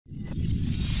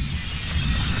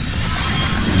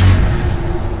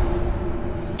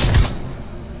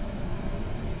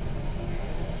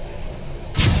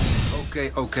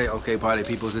Okay, party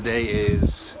people. Today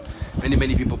is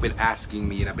many people been asking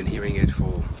me, and I've been hearing it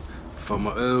from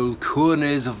all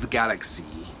corners of the galaxy.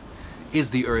 Is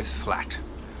the Earth flat?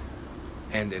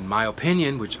 And in my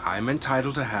opinion, which I'm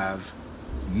entitled to have,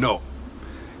 no.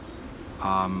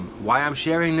 Why I'm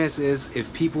sharing this is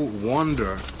if people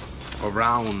wander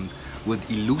around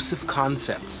with elusive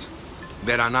concepts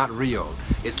that are not real.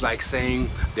 It's like saying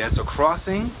there's a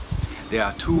crossing, there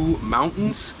are two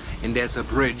mountains, and there's a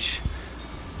bridge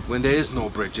when there is no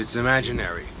bridge. It's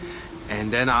imaginary.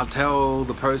 And then I'll tell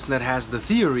the person that has the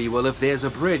theory, well, if there's a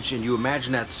bridge and you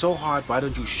imagine that so hard, why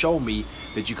don't you show me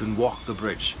that you can walk the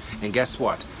bridge? And guess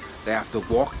what? They have to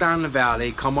walk down the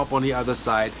valley, come up on the other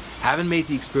side, haven't made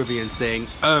the experience, saying,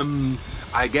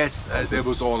 I guess it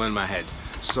was all in my head.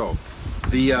 So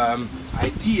the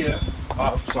idea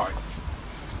of, sorry,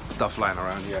 stuff flying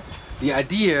around here. The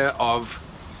idea of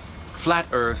flat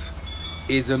Earth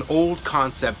is an old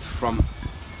concept from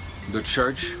the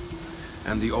church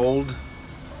and the old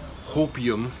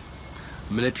hopium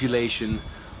manipulation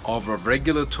of a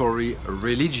regulatory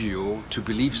religio to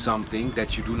believe something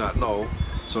that you do not know.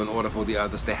 So in order for the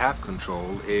others to have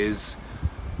control, it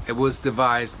was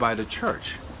devised by the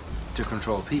church to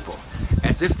control people,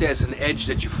 as if there's an edge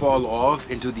that you fall off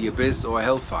into the abyss or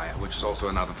hellfire, which is also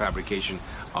another fabrication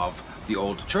of the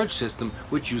old church system,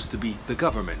 which used to be the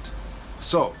government.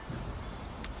 So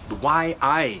why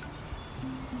I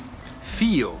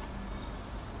feel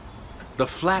the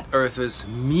flat earthers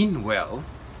mean well,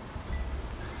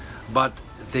 but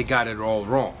they got it all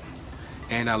wrong.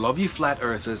 And I love you flat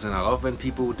earthers, and I love when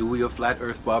people do your flat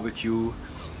earth barbecue,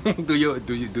 do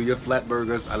your flat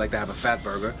burgers. I like to have a fat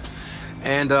burger.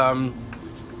 And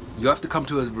you have to come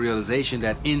to a realization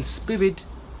that in spirit,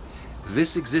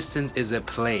 this existence is a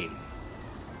plane.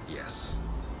 Yes,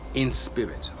 in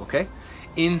spirit, okay?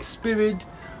 In spirit,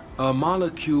 a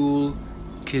molecule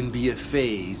can be a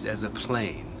phase as a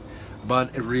plane.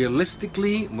 But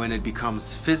realistically, when it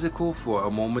becomes physical for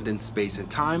a moment in space and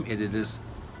time, it is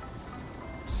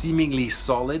seemingly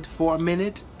solid for a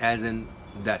minute, as in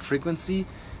that frequency,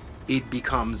 it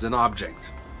becomes an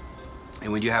object.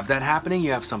 And when you have that happening,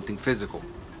 you have something physical.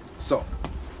 So,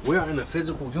 we are in a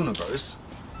physical universe.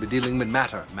 We're dealing with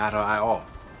matter at all.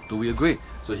 Do we agree?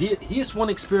 So here's one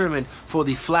experiment for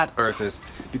the flat earthers.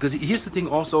 Because here's the thing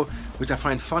also, which I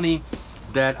find funny,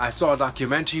 that I saw a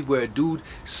documentary where a dude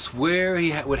swear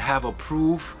he would have a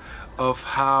proof of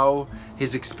how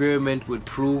his experiment would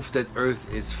prove that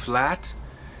Earth is flat.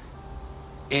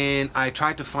 And I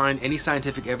tried to find any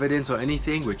scientific evidence or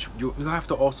anything, which you have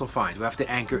to also find. You have to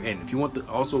anchor in. If you want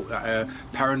also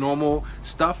paranormal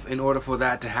stuff in order for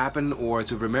that to happen, or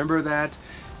to remember that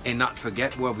and not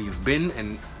forget where we've been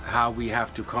and how we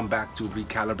have to come back to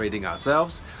recalibrating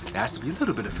ourselves, there has to be a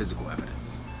little bit of physical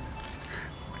evidence.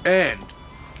 And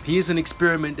here's an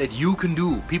experiment that you can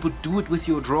do. People, do it with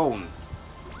your drone.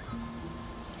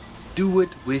 Do it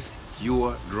with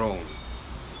your drone.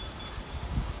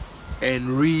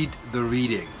 And read the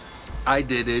readings. I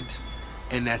did it,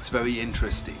 and that's very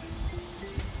interesting.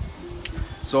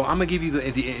 So I'm gonna give you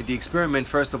the experiment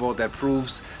first of all that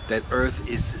proves that Earth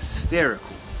is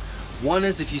spherical. One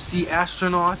is if you see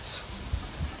astronauts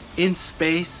in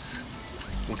space.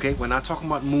 Okay, we're not talking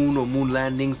about moon or moon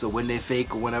landings or when they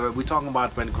fake or whenever. We're talking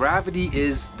about when gravity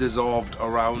is dissolved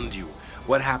around you.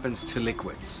 What happens to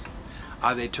liquids?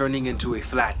 Are they turning into a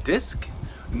flat disk?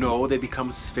 No, they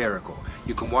become spherical.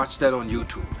 You can watch that on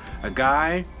YouTube. A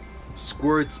guy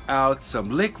squirts out some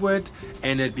liquid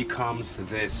and it becomes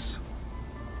this.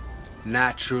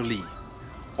 Naturally.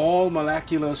 All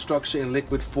molecular structure in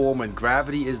liquid form, when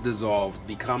gravity is dissolved,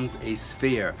 becomes a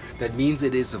sphere. That means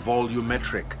it is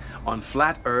volumetric. On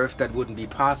flat Earth, that wouldn't be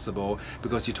possible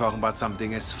because you're talking about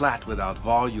something as flat without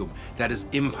volume. That is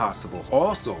impossible.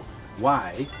 Also,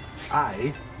 why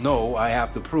I know I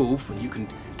have the proof, and you can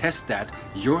test that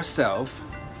yourself.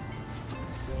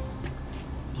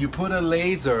 You put a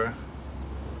laser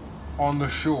on the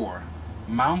shore,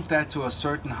 mount that to a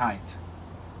certain height,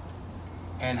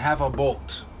 and have a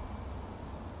boat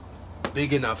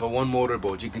big enough for one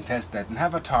motorboat. You can test that and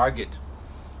have a target.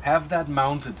 Have that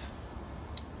mounted.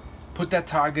 Put that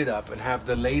target up and have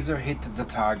the laser hit the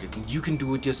target. And you can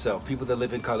do it yourself. People that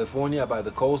live in California by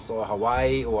the coast, or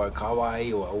Hawaii or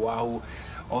Kauai or Oahu,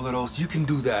 all of those, you can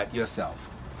do that yourself.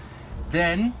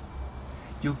 Then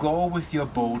you go with your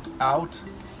boat out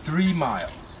 3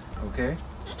 miles. Okay?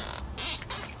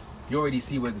 You already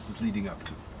see where this is leading up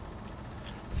to.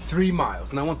 3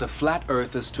 miles. And I want the flat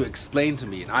earthers to explain to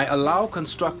me, and I allow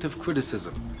constructive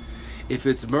criticism. If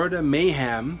it's murder,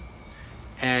 mayhem,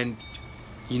 and,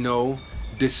 you know,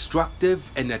 destructive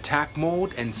and attack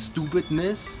mode and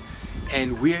stupidness,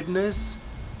 And weirdness,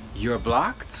 you're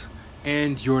blocked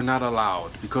and you're not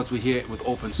allowed, because we're here with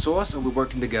open source and we're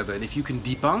working together. And if you can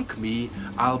debunk me,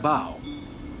 I'll bow.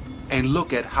 And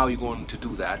look at how you're going to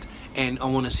do that. And I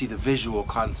want to see the visual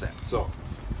concept. So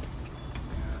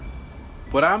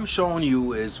what I'm showing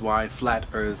you is why flat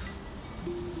Earth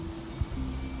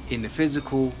in the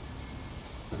physical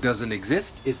doesn't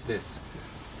exist. Is this: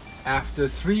 after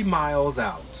 3 miles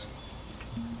out,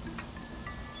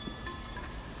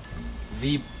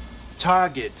 the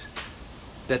target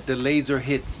that the laser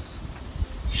hits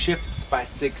shifts by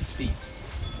 6 feet,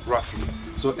 roughly.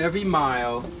 So every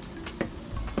mile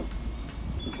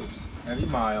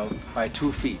by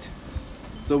 2 feet.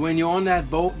 So when you're on that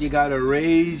boat, you gotta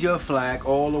raise your flag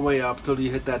all the way up till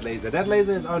you hit that laser. That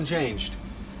laser is unchanged.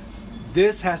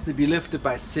 This has to be lifted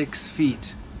by 6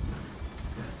 feet.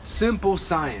 Simple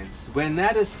science. When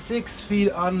that is 6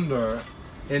 feet under,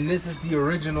 and this is the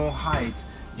original height,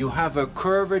 you have a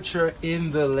curvature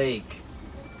in the lake.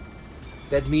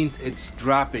 That means it's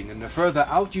dropping, and the further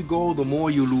out you go, the more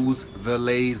you lose the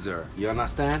laser. You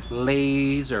understand?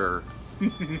 Laser.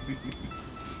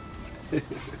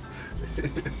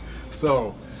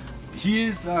 So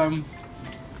here's and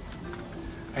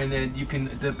then you can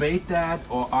debate that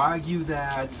or argue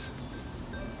that.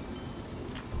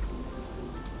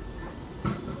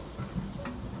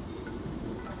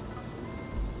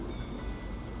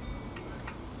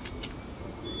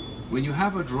 When you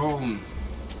have a drone,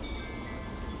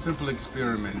 simple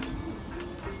experiment.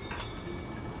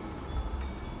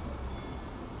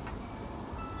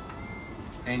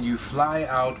 And you fly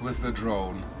out with the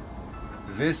drone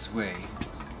this way,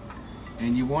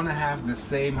 and you want to have the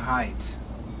same height.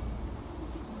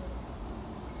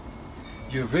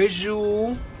 Your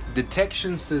visual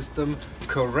detection system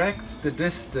corrects the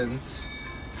distance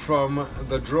from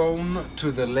the drone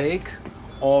to the lake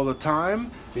all the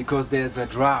time because there's a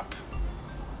drop.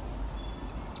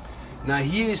 Now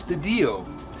here's the deal.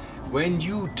 When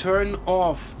you turn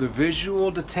off the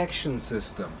visual detection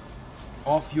system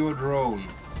of your drone,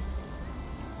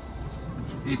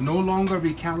 it no longer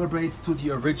recalibrates to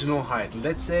the original height.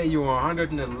 Let's say you're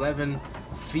 111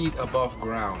 feet above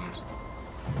ground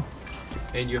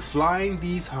and you're flying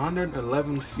these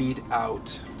 111 feet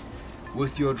out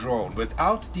with your drone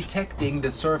without detecting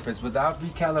the surface, without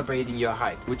recalibrating your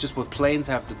height, which is what planes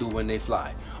have to do when they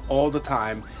fly. All the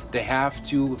time they have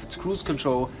to, if it's cruise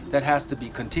control, that has to be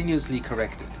continuously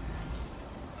corrected.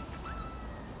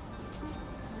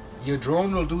 Your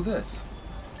drone will do this.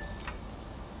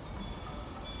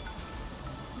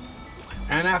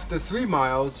 And after 3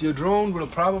 miles, your drone will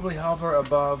probably hover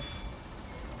above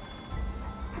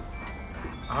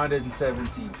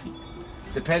 117 feet.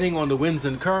 Depending on the winds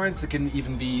and currents, it can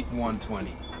even be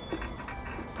 120.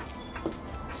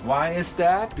 Why is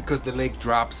that? Because the lake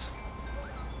drops.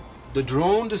 The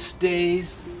drone just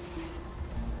stays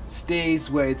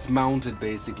where it's mounted,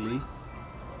 basically,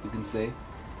 you can say,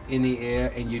 in the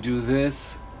air, and you do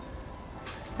this,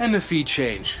 and the feet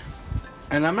change.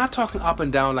 And I'm not talking up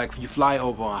and down like you fly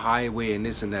over a highway and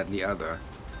this and that and the other.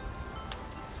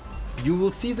 You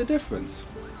will see the difference.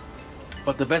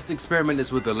 But the best experiment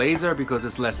is with the laser because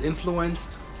it's less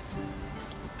influenced.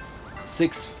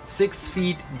 6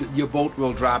 feet, your boat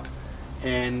will drop.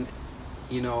 And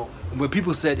you know, when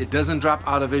people said it doesn't drop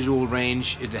out of visual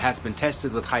range, it has been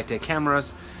tested with high-tech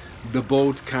cameras. The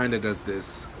boat kind of does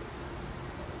this.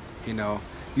 You know,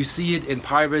 you see it in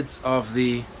Pirates of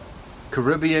the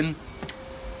Caribbean,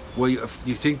 where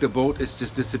you think the boat is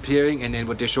just disappearing, and then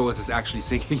what they show us is actually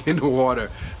sinking in the water.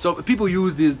 So people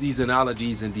use these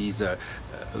analogies and these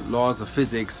laws of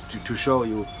physics to show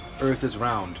you Earth is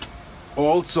round.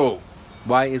 Also,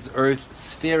 why is Earth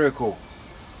spherical?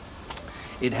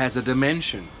 It has a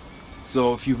dimension.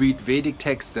 So if you read Vedic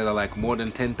texts that are like more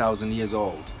than 10,000 years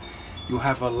old, you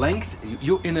have a length.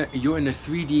 You're in a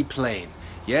 3D plane.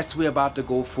 Yes, we're about to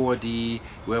go 4D.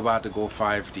 We're about to go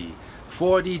 5D.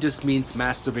 4D just means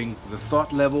mastering the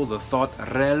thought level, the thought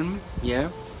realm, yeah?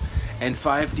 And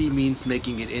 5D means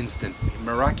making it instant,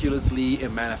 miraculously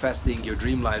manifesting your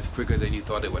dream life quicker than you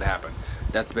thought it would happen.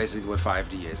 That's basically what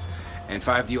 5D is. And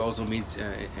 5D also means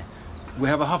we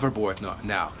have a hoverboard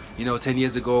now. You know, 10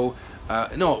 years ago,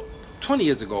 no, 20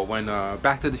 years ago when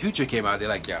Back to the Future came out, they're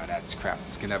like, yeah, that's crap,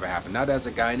 this can never happen. Now there's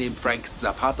a guy named Frank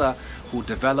Zapata who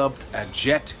developed a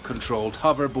jet-controlled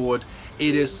hoverboard.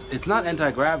 It's not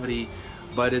anti-gravity,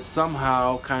 but it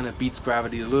somehow kind of beats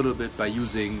gravity a little bit by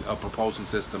using a propulsion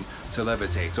system to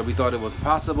levitate. So we thought it was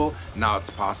possible, now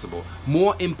it's possible.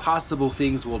 More impossible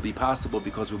things will be possible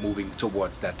because we're moving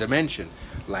towards that dimension.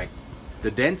 Like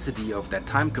the density of that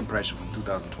time compression from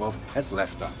 2012 has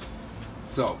left us.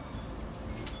 So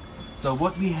So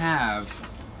what we have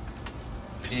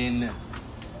in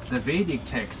the Vedic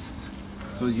text,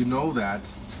 so you know that,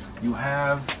 you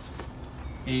have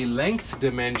a length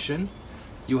dimension,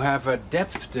 you have a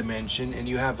depth dimension, and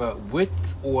you have a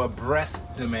width or breadth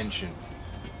dimension.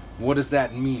 What does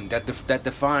that mean? That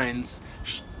defines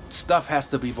stuff has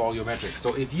to be volumetric.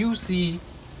 So if you see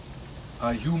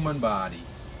a human body,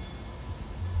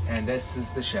 and this is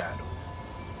the shadow,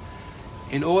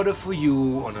 in order for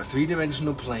you on a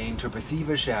three-dimensional plane to perceive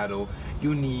a shadow,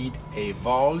 you need a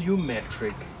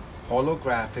volumetric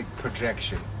holographic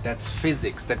projection. That's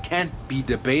physics that can't be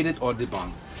debated or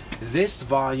debunked. This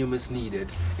volume is needed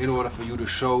in order for you to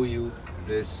show you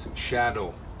this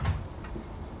shadow.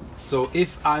 So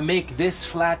if I make this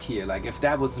flat here, like if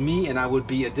that was me and I would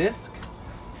be a disk,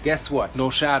 guess what? No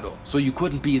shadow. So you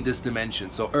couldn't be in this dimension.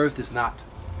 So Earth is not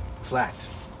flat.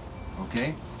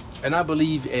 Okay? And I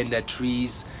believe in that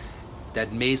trees,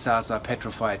 that mesas are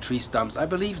petrified tree stumps. I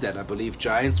believe that. I believe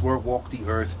giants walk the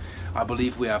earth. I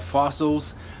believe we have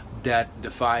fossils that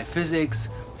defy physics,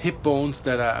 hip bones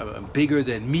that are bigger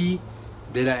than me,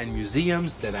 that are in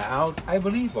museums, that are out. I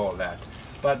believe all that.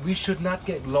 But we should not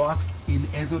get lost in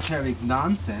esoteric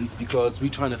nonsense because we're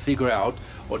trying to figure out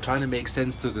or trying to make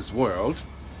sense to this world.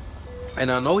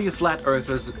 And I know you flat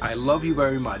earthers, I love you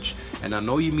very much, and I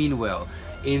know you mean well.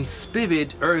 In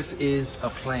spirit, Earth is a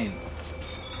plane.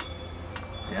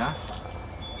 Yeah?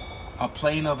 A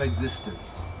plane of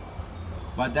existence.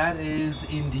 But that is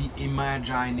in the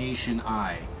imagination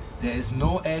eye. There is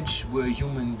no edge where a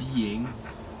human being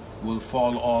will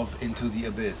fall off into the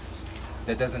abyss.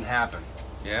 That doesn't happen.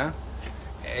 Yeah?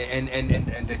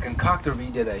 And the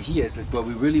concoctory that I hear is that, well,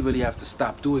 we really have to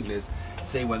stop doing this.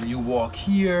 Say when you walk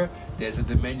here, there's a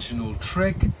dimensional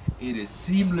trick, it is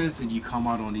seamless, and you come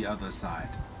out on the other side.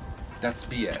 That's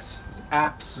BS. It's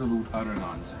absolute utter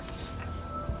nonsense.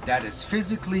 That is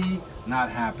physically not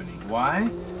happening.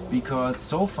 Why? Because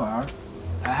so far,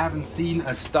 I haven't seen a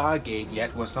Stargate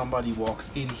yet where somebody walks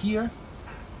in here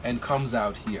and comes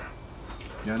out here.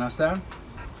 You understand?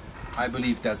 I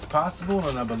believe that's possible,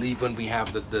 and I believe when we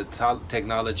have the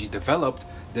technology developed,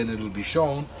 then it will be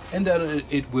shown, and then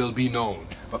it will be known.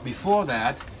 But before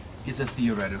that, it's a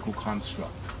theoretical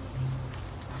construct.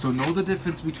 So know the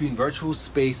difference between virtual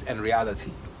space and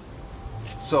reality.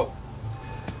 So,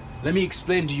 let me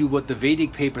explain to you what the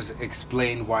Vedic papers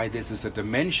explain why this is a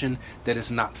dimension that is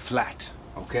not flat,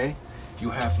 okay?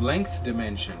 You have length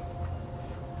dimension.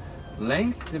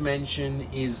 Length dimension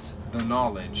is the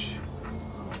knowledge.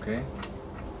 Okay,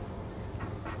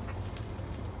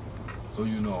 so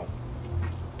you know.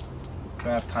 If I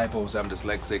have typos, I'm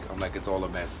dyslexic, I'm like, it's all a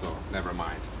mess, so never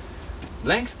mind.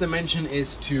 Length dimension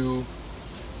is to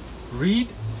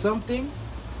read something,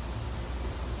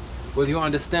 whether you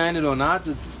understand it or not,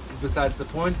 it's besides the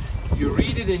point. You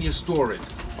read it and you store it,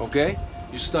 okay?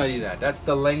 You study that. That's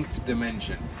the length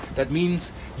dimension. That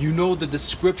means you know the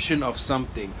description of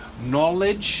something.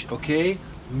 Knowledge, okay?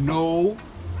 Know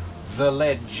the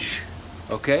ledge,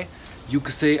 okay? You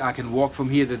could say I can walk from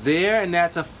here to there, and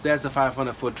that's a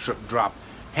 500-foot drop.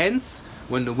 Hence,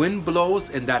 when the wind blows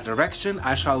in that direction,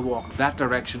 I shall walk that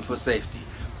direction for safety.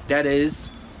 That is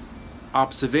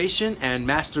observation and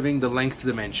mastering the length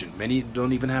dimension. Many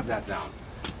don't even have that down.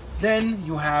 Then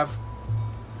you have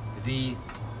the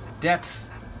depth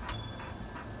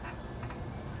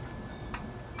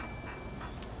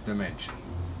dimension.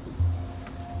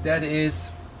 That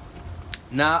is,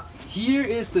 now here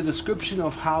is the description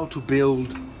of how to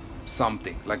build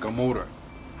something like a motor.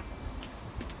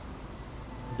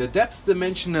 The depth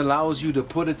dimension allows you to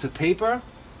put it to paper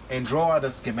and draw out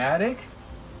a schematic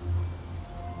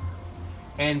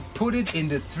and put it in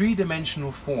the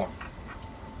three-dimensional form.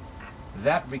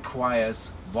 That requires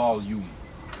volume.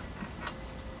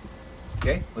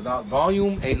 Okay, without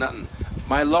volume ain't nothing.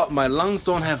 My lungs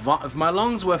don't have if my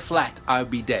lungs were flat, I'd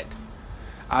be dead.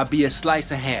 I'd be a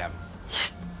slice of ham.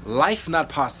 Life not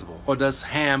possible. Or does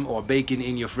ham or bacon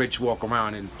in your fridge walk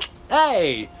around and,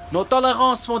 hey, no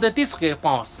tolérance for the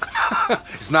discrepancy.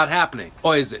 It's not happening.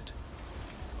 Or is it?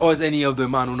 Or is any of the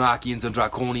Anunnakians and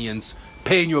Draconians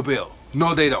paying your bill?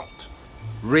 No, they don't.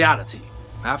 Reality.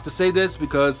 I have to say this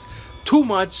because too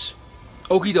much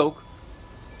okie doke,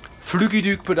 fluky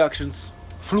duke productions,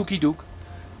 fluky duke.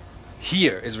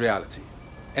 Here is reality.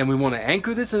 And we want to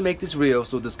anchor this and make this real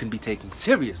so this can be taken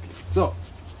seriously. So,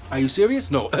 are you serious?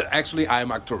 No, actually I am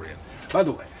Arcturian, by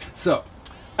the way. So,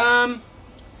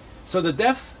 so the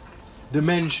depth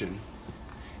dimension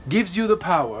gives you the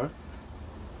power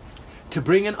to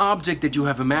bring an object that you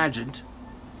have imagined,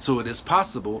 so it is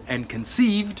possible and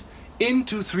conceived,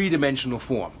 into three-dimensional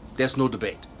form. There's no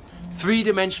debate.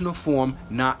 three-dimensional form,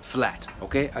 not flat.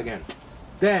 Okay, again.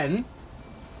 Then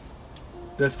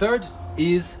the third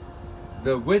is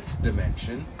the width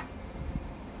dimension.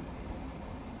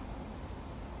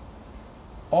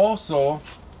 Also,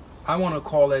 I want to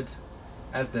call it,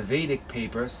 as the Vedic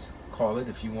papers call it,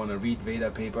 if you want to read Veda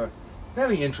paper,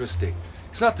 very interesting.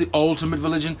 It's not the ultimate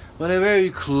religion, but they're very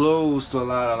close to a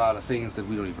lot of things that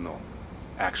we don't even know,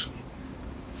 actually.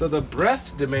 So the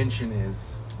breath dimension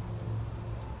is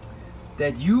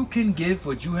that you can give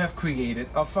what you have created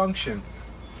a function.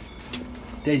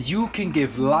 That you can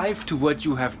give life to what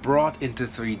you have brought into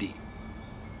 3D.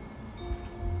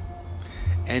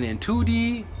 And in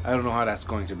 2D, I don't know how that's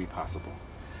going to be possible.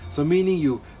 So meaning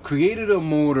you created a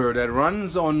motor that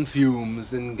runs on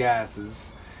fumes and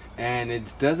gases, and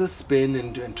it does a spin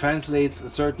and translates a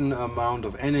certain amount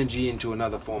of energy into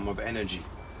another form of energy.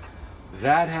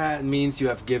 That means you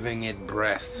have given it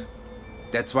breath.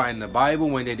 That's why in the Bible,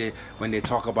 when they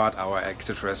talk about our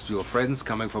extraterrestrial friends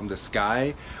coming from the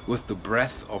sky with the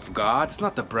breath of God, it's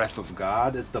not the breath of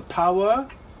God, it's the power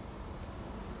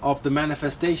of the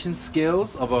manifestation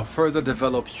skills of a further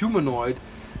developed humanoid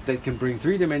that can bring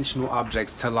three-dimensional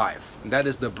objects to life. And that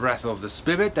is the breath of the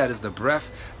spirit, that is the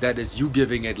breath that is you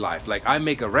giving it life. Like I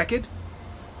make a record,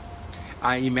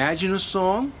 I imagine a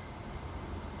song,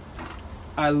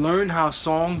 I learn how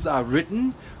songs are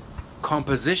written,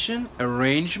 composition,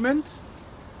 arrangement,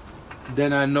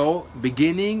 then I know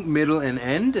beginning, middle, and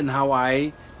end, and how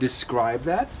I describe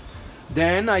that.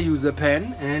 Then I use a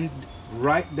pen and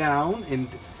write down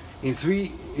in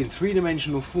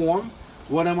three-dimensional form.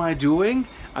 What am I doing?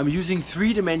 I'm using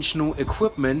three-dimensional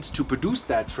equipment to produce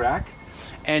that track,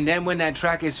 and then when that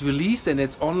track is released and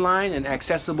it's online and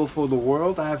accessible for the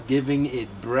world, I have given it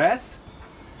breath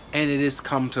and it has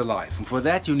come to life. And for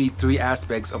that you need three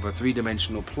aspects of a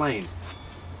three-dimensional plane.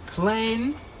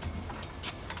 Plane,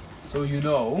 so you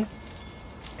know,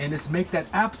 and let's make that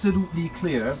absolutely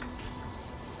clear.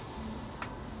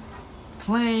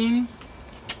 Plane,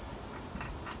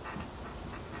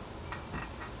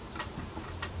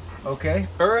 okay,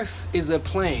 Earth is a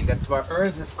plane. That's why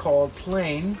Earth is called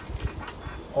plane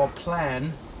or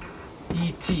plan,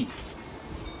 ET.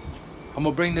 I'm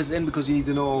gonna bring this in because you need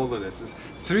to know all of this. It's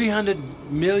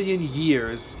 300 million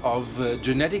years of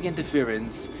genetic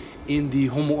interference in the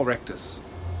Homo erectus.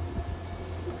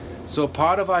 So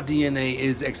part of our DNA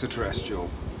is extraterrestrial.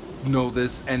 Know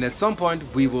this, and at some point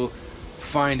we will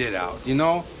find it out. You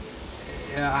know,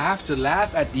 I have to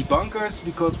laugh at debunkers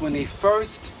because when they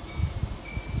first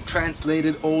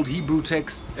translated old Hebrew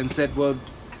text and said, well,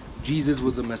 Jesus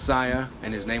was a Messiah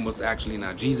and his name was actually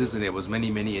not Jesus, and there was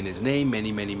many in his name,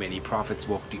 many prophets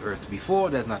walked the earth before,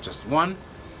 that's not just one,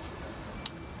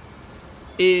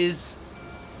 is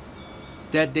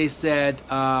that they said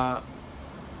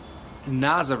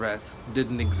Nazareth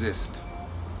didn't exist.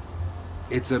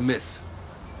 It's a myth.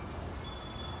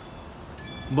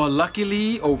 But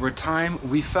luckily over time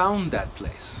we found that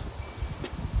place.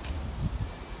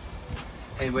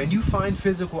 And when you find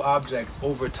physical objects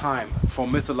over time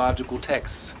from mythological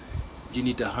texts, you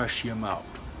need to hush your mouth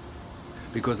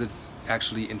because it's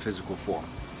actually in physical form.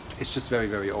 It's just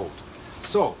very old.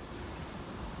 So,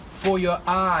 for your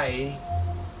eye,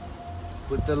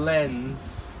 with the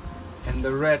lens and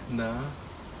the retina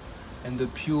and the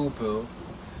pupil,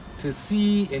 to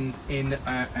see in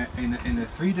a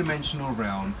three-dimensional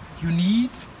realm, you need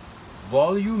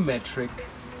volumetric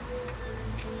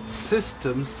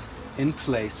systems in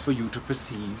place for you to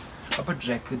perceive a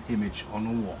projected image on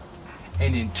a wall.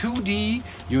 And in 2D,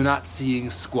 you're not seeing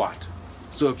squat.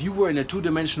 So if you were in a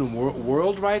two-dimensional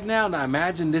world right now, now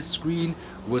imagine this screen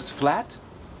was flat,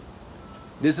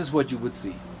 this is what you would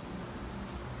see.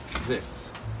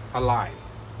 This, a line.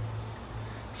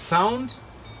 Sound,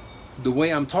 the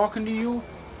way I'm talking to you,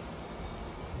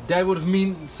 that would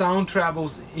mean sound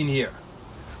travels in here.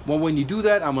 Well, when you do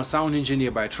that, I'm a sound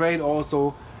engineer by trade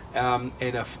also. In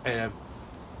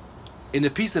a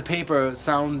piece of paper,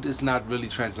 sound is not really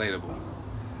translatable.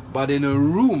 But in a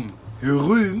room,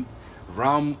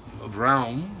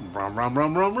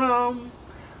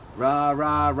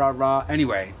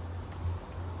 anyway,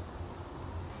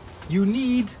 you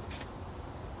need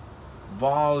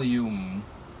volume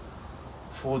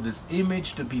for this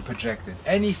image to be projected.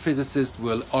 Any physicist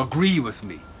will agree with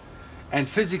me. And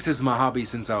physics is my hobby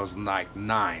since I was like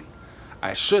 9.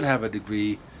 I should have a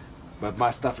degree, but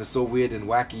my stuff is so weird and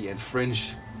wacky and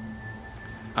fringe.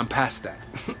 I'm past that.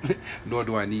 Nor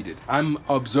do I need it. I'm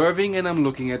observing and I'm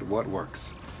looking at what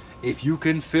works. If you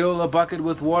can fill a bucket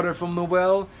with water from the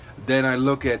well, then I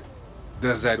look at,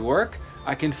 does that work?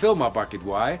 I can fill my bucket.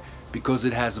 Why? Because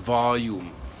it has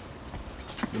volume.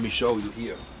 Let me show you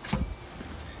here.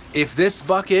 If this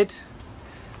bucket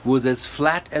was as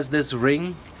flat as this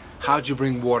ring, how'd you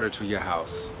bring water to your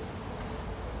house?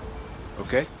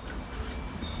 Okay?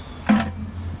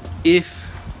 If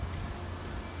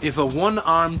a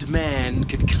one-armed man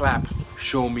could clap,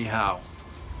 show me how.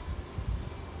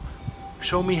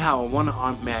 Show me how a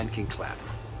one-armed man can clap.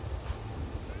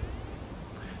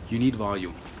 You need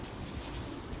volume.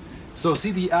 So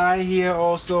see the eye here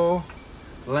also,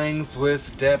 length,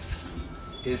 width, depth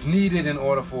is needed in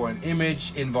order for an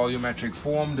image in volumetric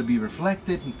form to be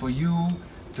reflected and for you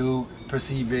to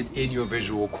perceive it in your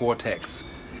visual cortex.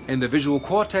 And the visual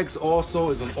cortex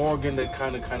also is an organ that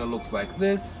kind of looks like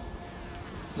this,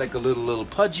 like a little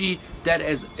pudgy. That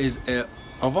is a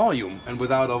volume, and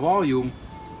without a volume,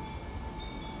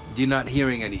 you're not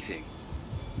hearing anything.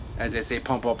 As they say,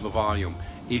 pump up the volume.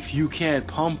 If you can't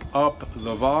pump up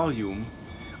the volume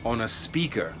on a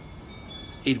speaker,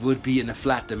 it would be in a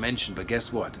flat dimension, but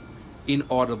guess what?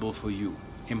 Inaudible for you,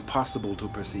 impossible to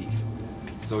perceive.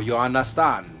 So you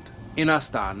understand, inner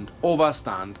stand,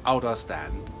 overstand, outer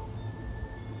stand.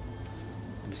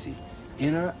 Let me see,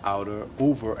 inner, outer,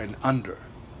 over and under.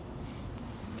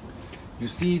 You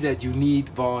see that you need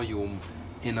volume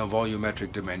in a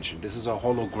volumetric dimension. This is a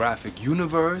holographic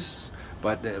universe,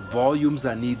 but the volumes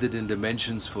are needed in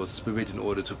dimensions for spirit in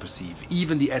order to perceive.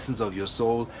 Even the essence of your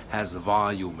soul has a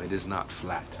volume. It is not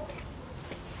flat.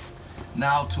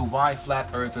 Now to why flat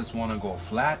earthers want to go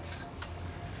flat.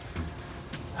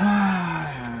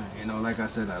 You know, like I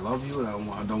said, I love you.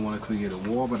 I don't want to create a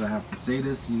war, but I have to say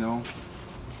this, you know.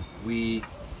 You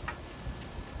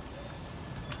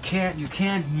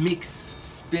can't mix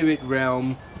spirit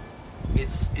realm.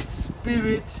 It's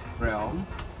spirit realm.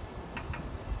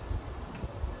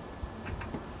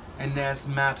 And there's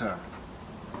matter.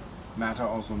 Matter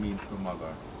also means the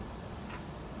mother.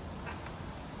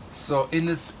 So in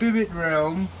the spirit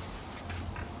realm,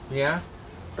 yeah,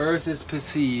 Earth is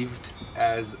perceived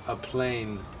as a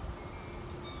plane.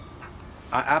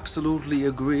 I absolutely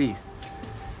agree.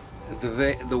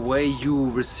 The way you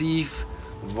receive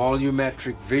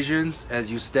volumetric visions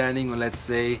as you're standing, let's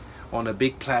say, on a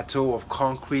big plateau of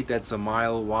concrete that's a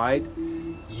mile wide,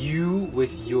 you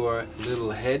with your little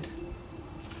head,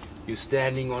 you're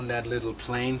standing on that little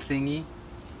plane thingy,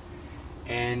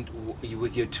 and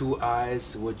with your two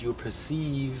eyes, what you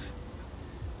perceive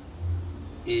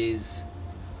is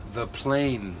the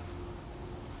plane.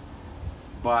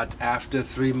 But after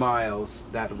 3 miles,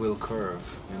 that will curve.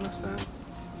 You understand?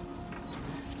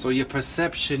 So your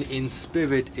perception in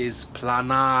spirit is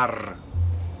planar.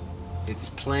 It's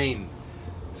plane.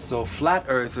 So flat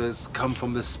earthers come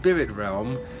from the spirit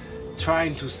realm,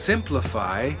 trying to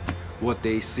simplify what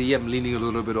they see. I'm leaning a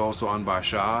little bit also on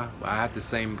Bashar. I have the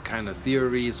same kind of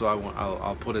theory, so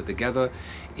I'll put it together.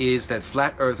 Is that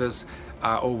flat earthers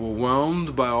are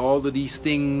overwhelmed by all of these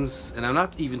things, and I'm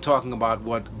not even talking about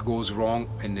what goes wrong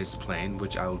in this plane,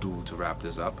 which I'll do to wrap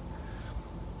this up,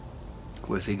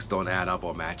 where things don't add up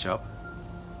or match up.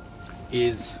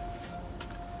 Is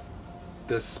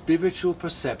the spiritual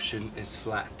perception is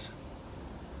flat,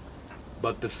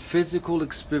 but the physical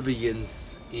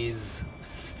experience is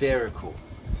spherical,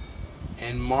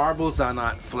 and marbles are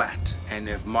not flat. And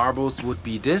if marbles would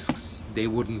be discs, they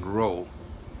wouldn't roll.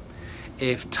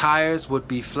 If tires would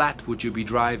be flat, would you be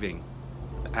driving?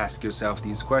 Ask yourself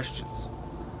these questions.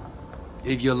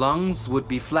 If your lungs would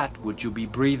be flat, would you be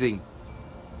breathing?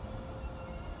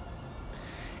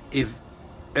 If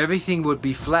everything would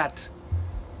be flat,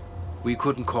 we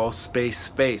couldn't call space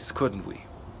space, couldn't we?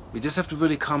 We just have to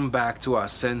really come back to our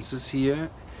senses here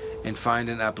and find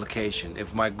an application.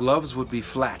 If my gloves would be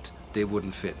flat, they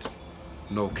wouldn't fit.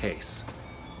 No case.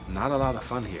 Not a lot of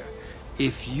fun here.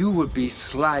 If you would be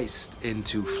sliced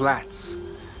into flats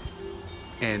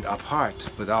and apart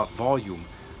without volume,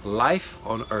 life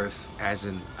on Earth as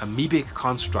an amoebic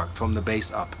construct from the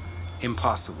base up,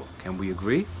 impossible. Can we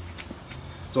agree?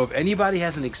 So if anybody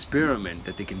has an experiment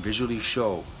that they can visually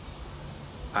show,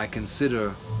 I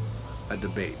consider a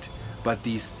debate. But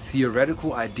these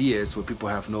theoretical ideas where people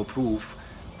have no proof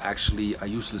actually are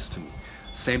useless to me.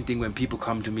 Same thing when people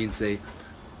come to me and say,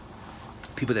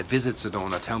 people that visit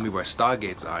Sedona tell me where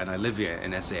stargates are, and I live here,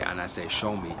 and I say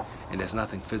show me, and there's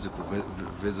nothing physical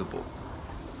visible.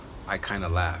 I kind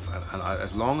of laugh.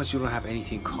 As long as you don't have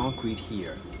anything concrete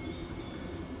here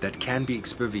that can be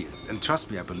experienced, and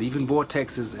trust me, I believe in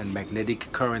vortexes and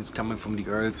magnetic currents coming from the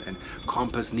earth and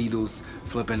compass needles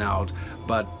flipping out,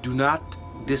 but do not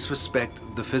disrespect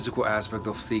the physical aspect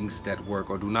of things that work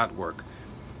or do not work,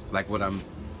 like what I'm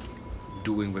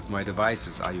doing with my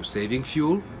devices. Are you saving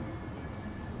fuel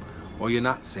or you're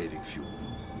not saving fuel?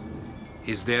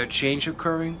 Is there a change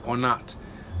occurring or not?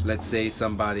 let's say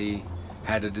somebody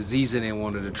had a disease and they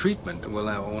wanted a treatment. Well,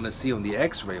 I want to see on the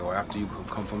x-ray or after you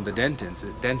come from the dentist,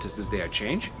 is there a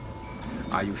change?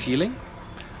 Are you healing?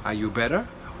 Are you better?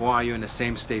 Or are you in the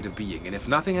same state of being? And if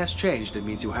nothing has changed, it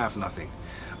means you have nothing.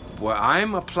 Where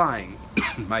I'm applying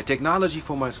my technology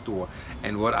for my store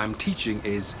and what I'm teaching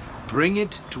is bring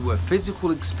it to a physical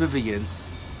experience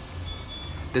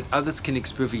that others can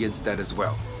experience that as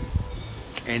well.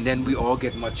 And then we all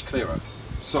get much clearer.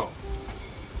 So,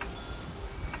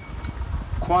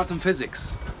 quantum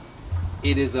physics.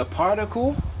 It is a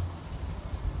particle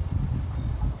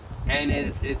and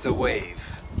it's a wave.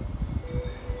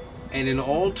 And in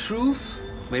all truth,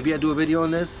 maybe I do a video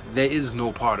on this, there is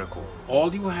no particle.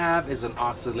 All you have is an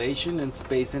oscillation in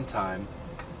space and time.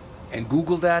 And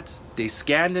Google that, they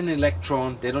scanned an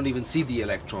electron, they don't even see the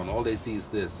electron, all they see is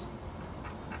this.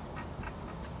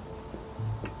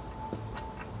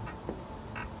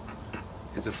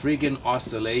 It's a freaking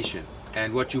oscillation.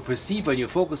 And what you perceive when you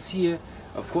focus here,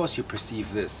 of course you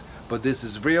perceive this. But this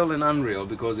is real and unreal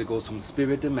because it goes from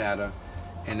spirit to matter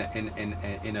in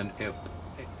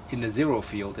a zero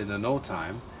field, in a no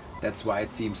time. That's why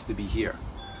it seems to be here.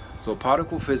 So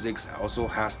particle physics also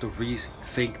has to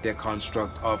rethink their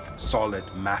construct of solid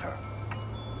matter.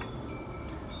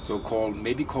 So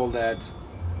maybe call that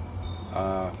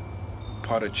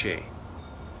partiche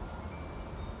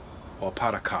or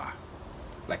paraka,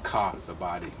 like ka, the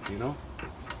body, you know?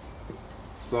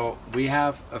 So we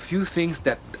have a few things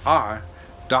that are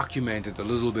documented a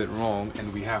little bit wrong,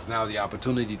 and we have now the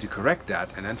opportunity to correct that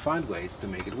and then find ways to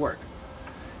make it work.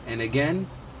 And again,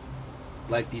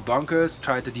 like debunkers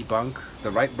tried to debunk the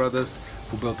Wright brothers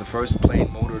who built the first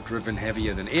plane motor driven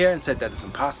heavier than air and said that it's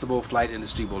impossible, flight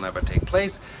industry will never take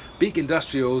place. Big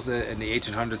industrials in the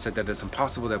 1800s said that it's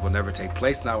impossible, that will never take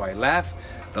place. Now I laugh.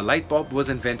 The light bulb was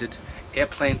invented,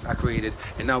 airplanes are created,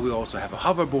 and now we also have a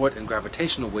hoverboard, and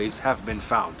gravitational waves have been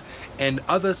found. And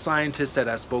other scientists that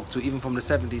I spoke to, even from the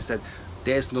 70s, said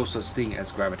there's no such thing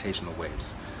as gravitational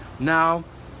waves. Now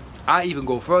I even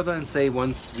go further and say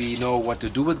once we know what to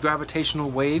do with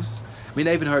gravitational waves, I mean,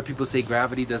 I even heard people say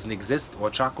gravity doesn't exist or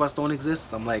chakras don't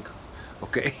exist. I'm like,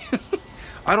 okay.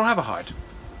 I don't have a heart.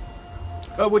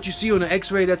 What you see on an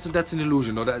x-ray, that's an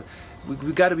illusion. Or that we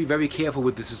got to be very careful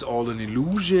with this is all an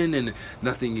illusion and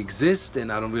nothing exists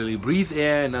and I don't really breathe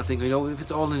air and nothing, you know. If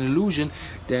it's all an illusion,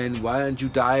 then why don't you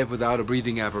dive without a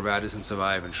breathing apparatus and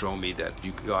survive and show me that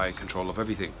you are in control of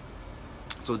everything?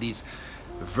 So these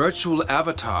virtual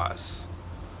avatars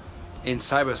in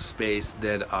cyberspace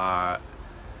that are,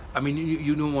 I mean,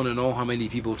 you don't want to know how many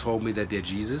people told me that they're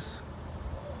Jesus,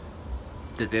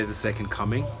 that they're the second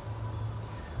coming.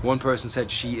 One person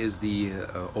said she is the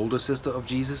older sister of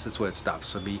Jesus. That's where it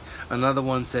stops for me. Another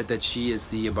one said that she is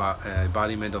the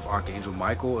embodiment of Archangel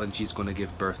Michael and she's going to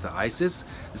give birth to Isis.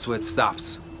 That's where it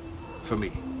stops for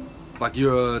me. Like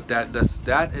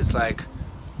that is like,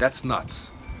 that's nuts.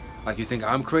 Like you think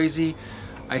I'm crazy?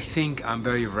 I think I'm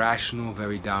very rational,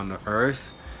 very down to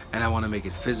earth, and I want to make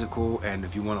it physical. And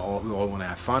if you want to, we all want to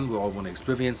have fun, we all want to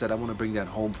experience that. I want to bring that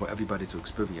home for everybody to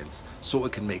experience, so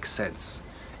it can make sense.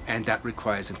 And that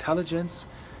requires intelligence,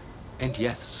 and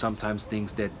yes, sometimes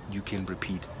things that you can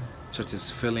repeat, such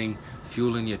as filling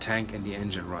fuel in your tank and the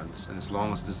engine runs. And as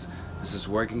long as this is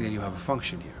working, then you have a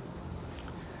function here.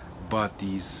 But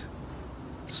these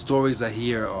stories I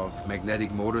hear of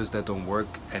magnetic motors that don't work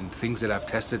and things that I've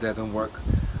tested that don't work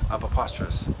are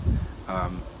preposterous,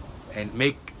 and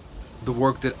make the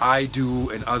work that I do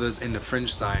and others in the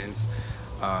fringe science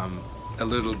a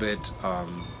little bit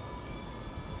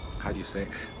how do you say,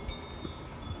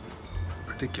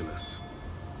 ridiculous.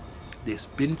 There's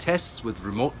been tests with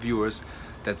remote viewers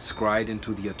that scried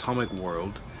into the atomic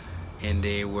world, and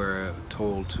they were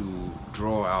told to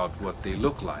draw out what they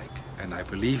look like, and I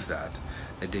believe that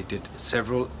they did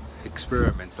several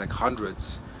experiments, like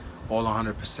hundreds, all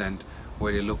 100%,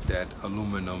 where they looked at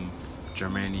aluminum,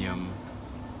 germanium,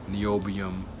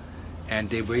 niobium, and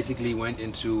they basically went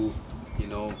into, you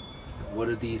know, what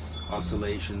do these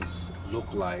oscillations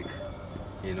look like?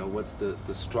 You know, what's the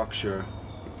structure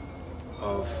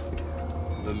of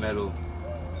the metal,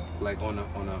 like on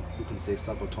a you can say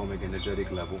subatomic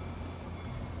energetic level.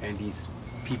 And these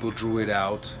people drew it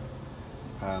out.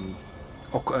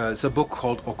 It's a book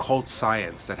called Occult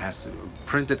Science that has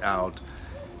printed out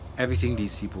everything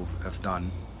these people have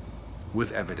done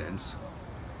with evidence.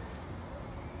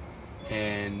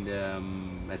 And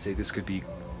I say this could be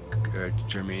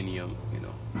germanium, you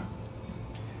know.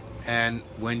 And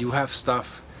when you have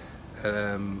stuff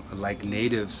like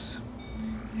natives,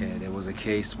 there was a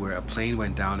case where a plane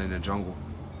went down in the jungle,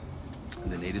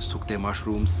 and the natives took their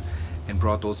mushrooms and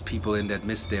brought those people in that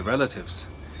missed their relatives,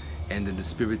 and then the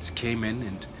spirits came in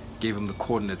and gave them the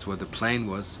coordinates where the plane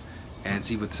was. And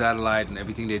see, with satellite and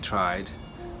everything they tried,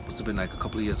 must have been like a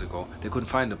couple of years ago, they couldn't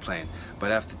find the plane.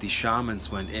 But after the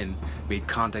shamans went in, made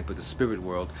contact with the spirit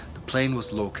world, the plane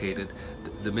was located,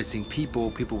 the missing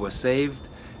people were saved.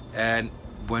 And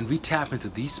when we tap into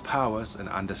these powers and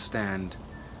understand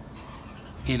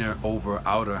inner over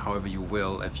outer, however you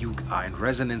will, if you are in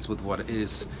resonance with what it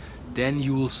is, then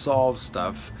you will solve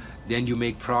stuff, then you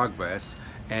make progress,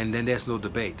 and then there's no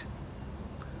debate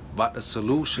but a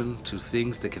solution to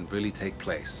things that can really take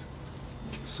place.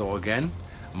 So again,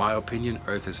 my opinion,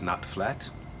 Earth is not flat.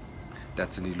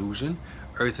 That's an illusion.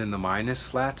 Earth in the mind is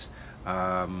flat.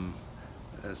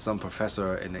 Some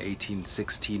professor in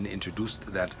 1816 introduced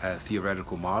that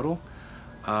theoretical model.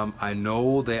 I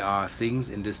know there are things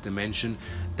in this dimension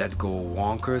that go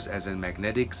wonkers, as in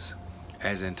magnetics,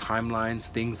 as in timelines,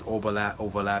 things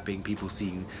overlapping, people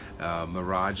seeing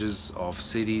mirages of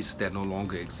cities that no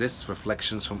longer exist,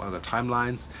 reflections from other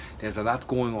timelines. There's a lot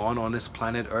going on this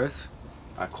planet Earth.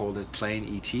 I called it Plane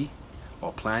ET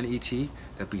or Plan ET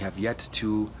that we have yet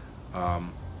to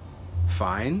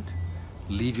find.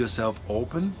 Leave yourself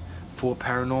open for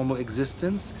paranormal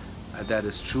existence. That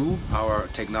is true. Our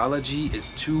technology is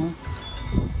too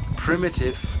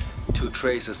primitive to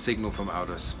trace a signal from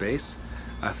outer space.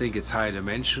 I think it's high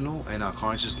dimensional, and our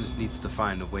consciousness needs to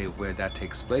find a way where that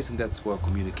takes place, and that's where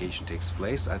communication takes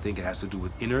place. I think it has to do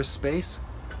with inner space.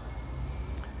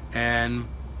 And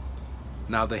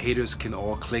now the haters can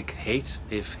all click hate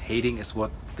if hating is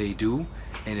what they do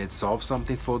and it solves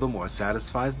something for them or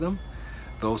satisfies them.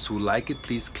 Those who like it,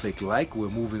 please click like. We're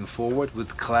moving forward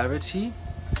with clarity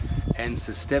and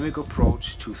systemic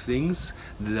approach to things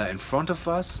that are in front of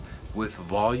us with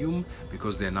volume,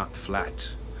 because they're not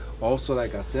flat. Also,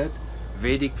 like I said,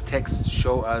 Vedic texts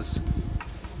show us,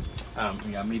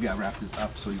 yeah, maybe I wrap this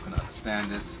up so you can understand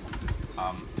this,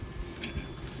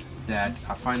 that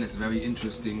I find this very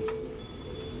interesting,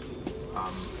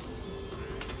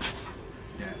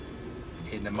 that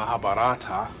in the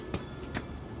Mahabharata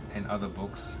and other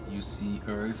books, you see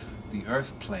Earth, the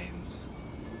Earth planes,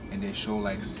 and they show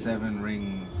like 7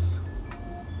 rings,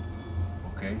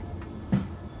 okay,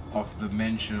 of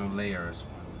dimensional layers.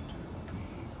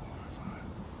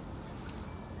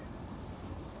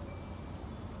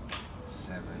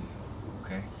 7,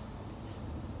 okay.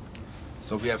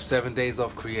 So we have 7 days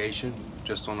of creation,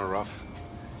 just on a rough.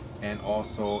 And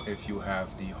also, if you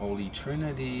have the Holy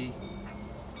Trinity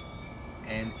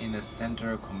and in the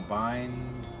center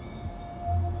combined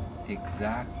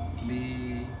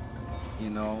exactly, you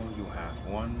know, you have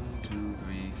 1, 2,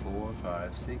 3, 4,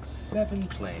 5, 6, 7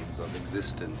 planes of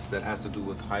existence that has to do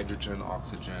with hydrogen,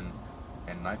 oxygen,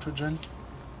 and nitrogen.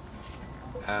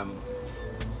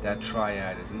 That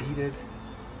triad is needed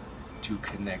to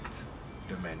connect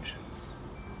dimensions,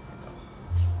 you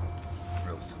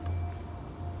know, real simple.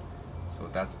 So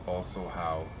that's also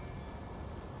how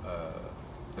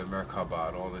the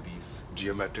Merkabah, all of these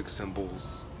geometric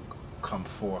symbols come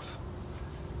forth.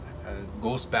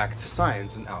 Goes back to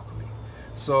science and alchemy.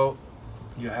 So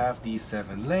you have these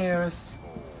 7 layers,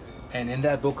 and in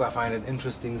that book I find it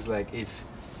interesting, is like if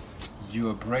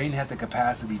your brain had the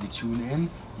capacity to tune in,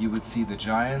 you would see the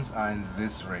giants are in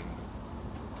this ring.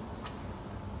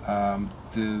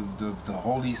 The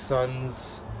holy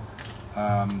sons,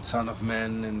 son of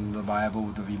men in the Bible,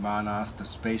 the Vimanas, the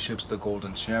spaceships, the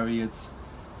golden chariots,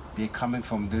 they're coming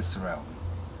from this realm.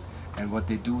 And what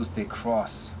they do is they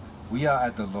cross. We are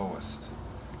at the lowest.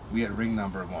 We at ring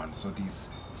number 1. So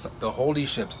the holy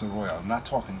ships, the royal, I'm not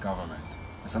talking government.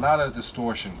 There's a lot of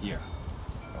distortion here,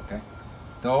 okay?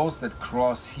 Those that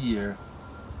cross here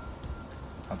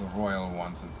are the royal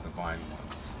ones and the divine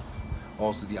ones.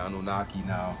 Also the Anunnaki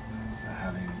now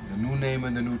having the new name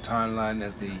in the new timeline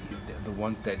as the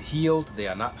ones that healed. They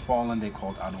are not fallen, they're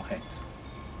called Anuhet.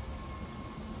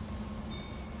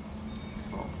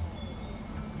 So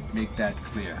make that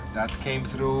clear. That came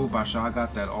through, Bashar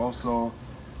got that also.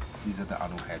 These are the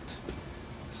Anuhet.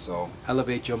 So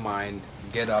elevate your mind,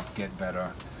 get up, get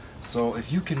better. So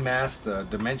if you can master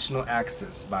dimensional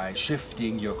access by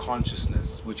shifting your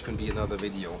consciousness, which can be another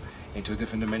video, into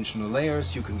different dimensional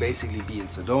layers, you can basically be in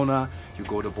Sedona, you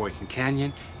go to Boynton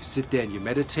Canyon, you sit there and you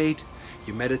meditate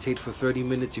for 30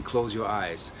 minutes, you close your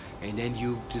eyes, and then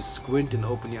you just squint and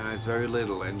open your eyes very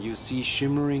little, and you see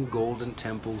shimmering golden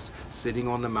temples sitting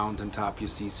on the mountaintop, you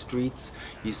see streets,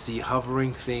 you see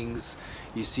hovering things,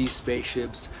 you see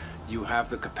spaceships. You have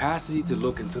the capacity to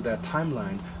look into that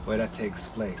timeline where that takes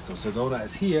place. So Sedona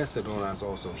is here, Sedona is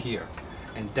also here.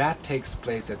 And that takes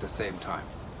place at the same time.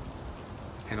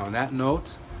 And on that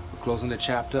note, we're closing the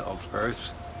chapter of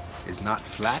Earth is not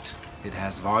flat. it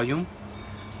has volume.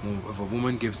 If a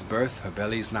woman gives birth, her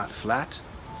belly is not flat.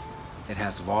 It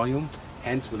has volume.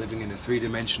 Hence, we're living in a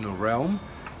three-dimensional realm,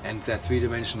 and that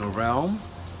three-dimensional realm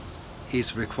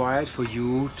is required for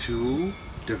you to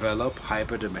develop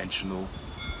hyperdimensional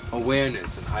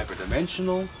awareness. And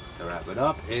hyperdimensional, to wrap it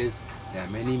up, is there are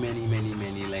many, many, many,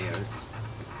 many layers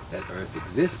that Earth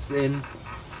exists in,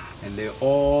 and they're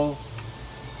all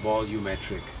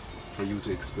volumetric for you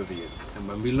to experience. And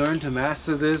when we learn to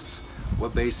master this, we're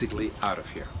basically out of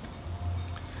here.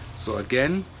 So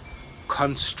again,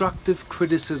 constructive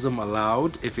criticism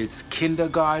allowed if it's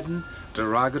kindergarten,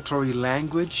 derogatory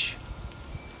language,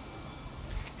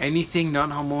 anything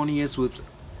non-harmonious with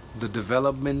the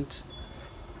development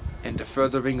and the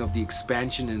furthering of the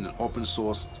expansion in an open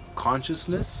source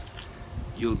consciousness,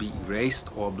 you'll be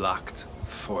erased or blocked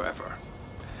forever.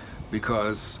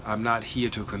 Because I'm not here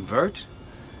to convert,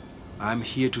 I'm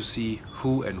here to see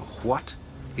who and what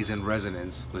is in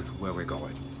resonance with where we're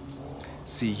going.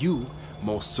 See you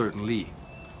most certainly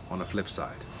on the flip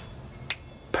side.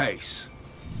 Peace.